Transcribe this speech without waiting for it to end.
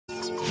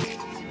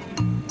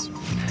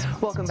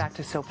Welcome back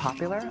to So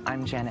Popular.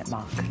 I'm Janet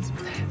Mock.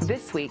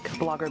 This week,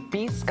 blogger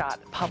B. Scott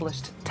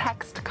published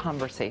text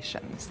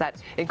conversations that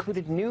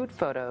included nude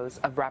photos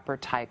of rapper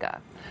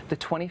Tyga, the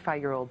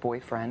 25-year-old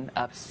boyfriend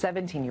of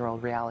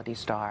 17-year-old reality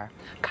star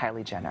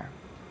Kylie Jenner.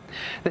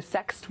 The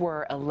sexts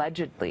were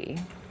allegedly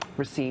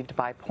received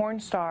by porn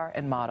star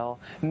and model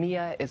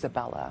Mia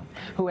Isabella,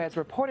 who has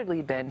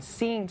reportedly been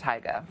seeing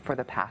Tyga for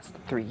the past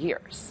 3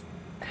 years.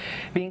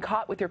 Being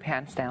caught with your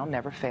pants down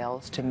never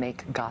fails to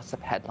make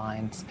gossip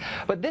headlines.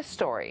 But this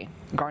story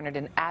garnered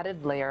an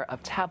added layer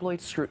of tabloid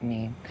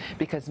scrutiny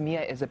because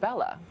Mia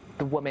Isabella,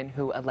 the woman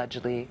who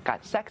allegedly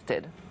got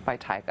sexted by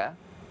Tyga,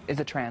 is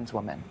a trans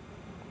woman.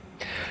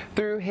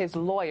 Through his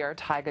lawyer,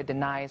 Tyga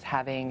denies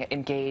having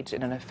engaged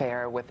in an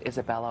affair with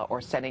Isabella or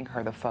sending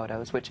her the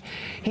photos, which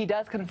he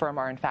does confirm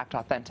are in fact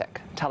authentic,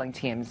 telling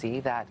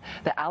TMZ that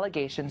the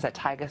allegations that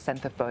Tyga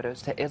sent the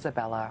photos to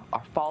Isabella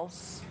are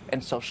false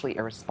and socially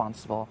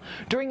irresponsible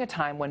during a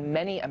time when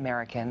many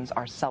Americans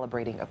are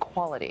celebrating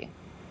equality.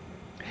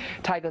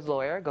 Tyga's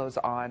lawyer goes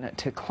on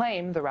to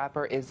claim the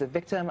rapper is the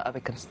victim of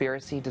a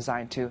conspiracy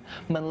designed to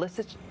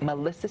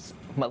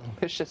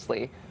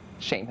maliciously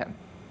shame him.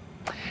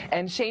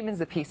 And shame is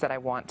the piece that I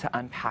want to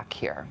unpack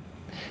here.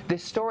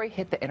 This story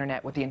hit the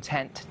internet with the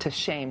intent to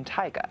shame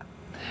Tyga.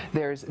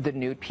 There's the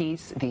nude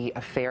piece, the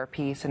affair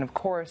piece, and of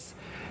course,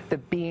 the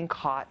being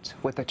caught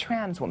with a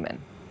trans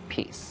woman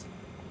piece.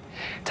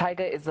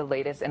 Tyga is the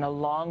latest in a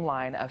long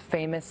line of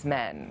famous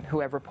men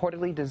who have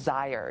reportedly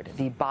desired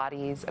the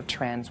bodies of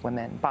trans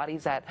women,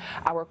 bodies that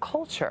our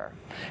culture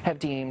have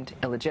deemed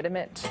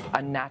illegitimate,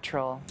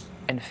 unnatural,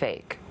 and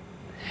fake.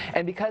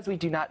 And because we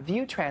do not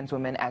view trans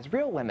women as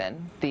real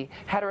women, the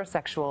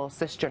heterosexual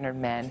cisgendered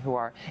men who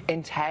are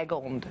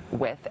entangled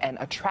with and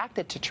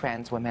attracted to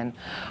trans women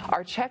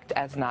are checked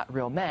as not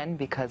real men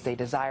because they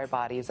desire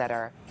bodies that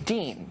are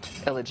deemed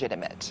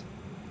illegitimate.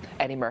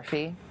 Eddie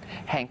Murphy,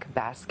 Hank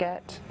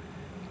Baskett,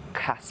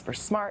 Casper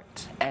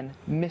Smart, and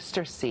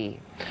Mr.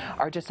 C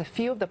are just a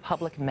few of the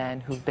public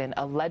men who've been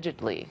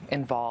allegedly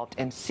involved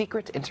in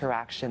secret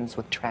interactions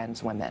with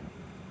trans women.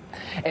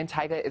 And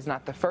Tyga is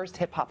not the first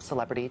hip-hop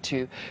celebrity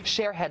to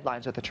share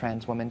headlines with a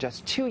trans woman.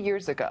 Just 2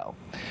 years ago,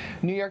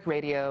 New York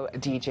radio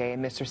DJ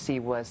Mr. C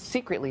was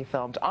secretly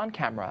filmed on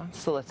camera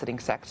soliciting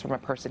sex from a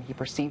person he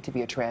perceived to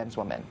be a trans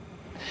woman.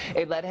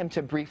 It led him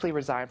to briefly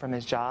resign from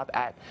his job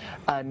at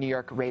a New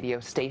York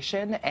radio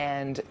station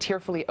and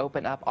tearfully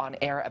open up on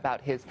air about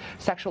his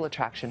sexual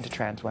attraction to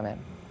trans women.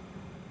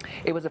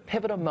 It was a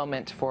pivotal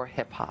moment for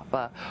hip-hop,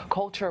 a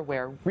culture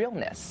where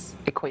realness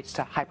equates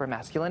to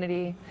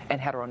hypermasculinity and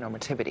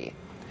heteronormativity.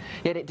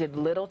 Yet it did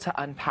little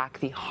to unpack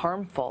the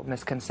harmful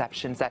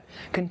misconceptions that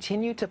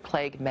continue to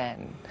plague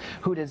men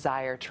who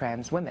desire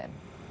trans women.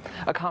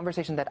 A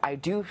conversation that I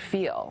do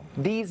feel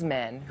these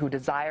men who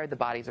desire the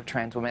bodies of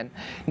trans women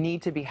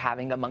need to be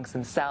having amongst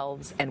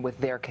themselves and with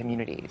their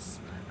communities.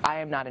 I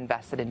am not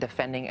invested in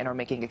defending and or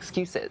making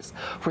excuses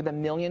for the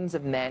millions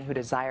of men who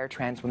desire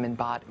trans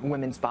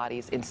women's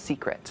bodies in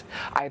secret,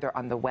 either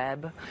on the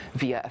web,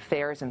 via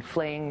affairs and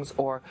flings,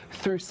 or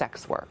through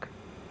sex work.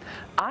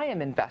 I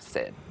am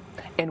invested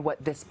in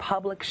what this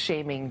public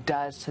shaming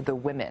does to the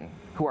women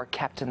who are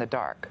kept in the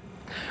dark,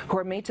 who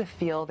are made to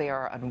feel they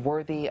are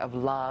unworthy of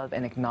love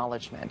and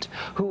acknowledgement,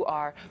 who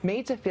are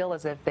made to feel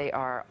as if they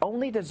are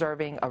only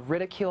deserving of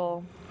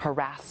ridicule,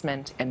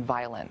 harassment, and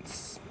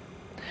violence.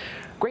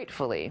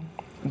 Gratefully,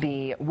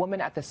 the woman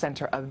at the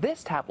center of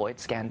this tabloid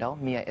scandal,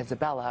 Mia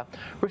Isabella,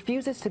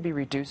 refuses to be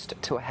reduced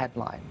to a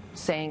headline,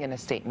 saying in a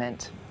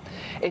statement,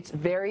 "It's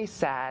very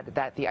sad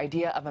that the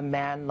idea of a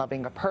man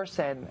loving a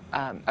person,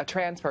 a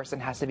trans person,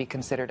 has to be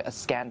considered a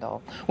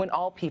scandal when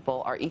all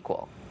people are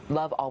equal.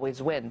 Love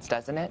always wins,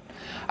 doesn't it?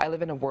 I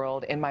live in a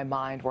world in my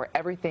mind where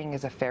everything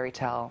is a fairy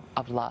tale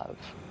of love."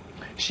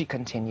 She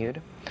continued,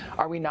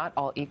 "Are we not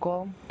all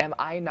equal? Am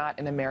I not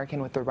an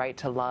American with the right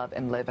to love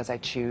and live as I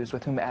choose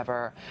with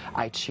whomever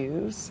I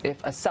choose?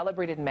 If a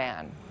celebrated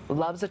man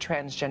loves a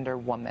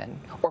transgender woman,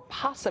 or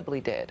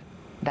possibly did,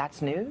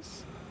 that's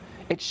news?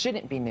 It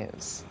shouldn't be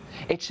news.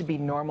 It should be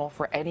normal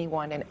for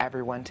anyone and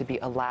everyone to be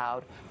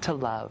allowed to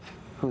love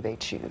who they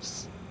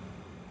choose."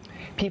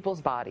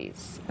 People's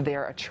bodies,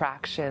 their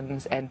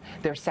attractions, and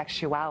their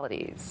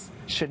sexualities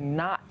should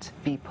not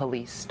be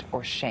policed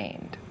or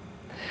shamed.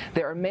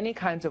 There are many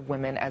kinds of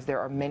women as there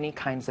are many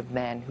kinds of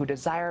men who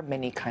desire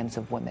many kinds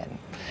of women.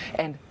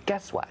 And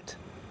guess what?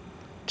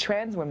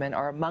 Trans women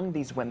are among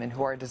these women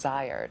who are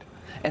desired,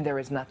 and there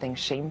is nothing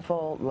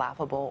shameful,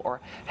 laughable,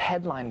 or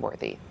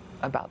headline-worthy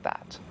about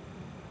that.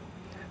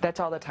 That's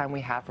all the time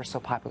we have for So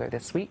Popular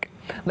this week.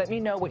 Let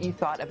me know what you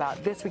thought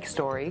about this week's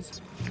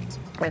stories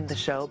and the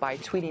show by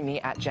tweeting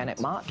me at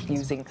Janet Mock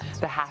using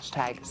the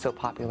hashtag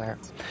SoPOPular.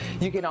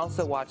 You can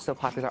also watch So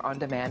Popular on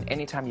demand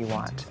anytime you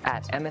want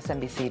at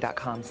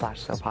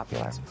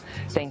msnbc.com/SoPOPular.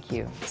 Thank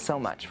you so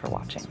much for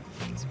watching.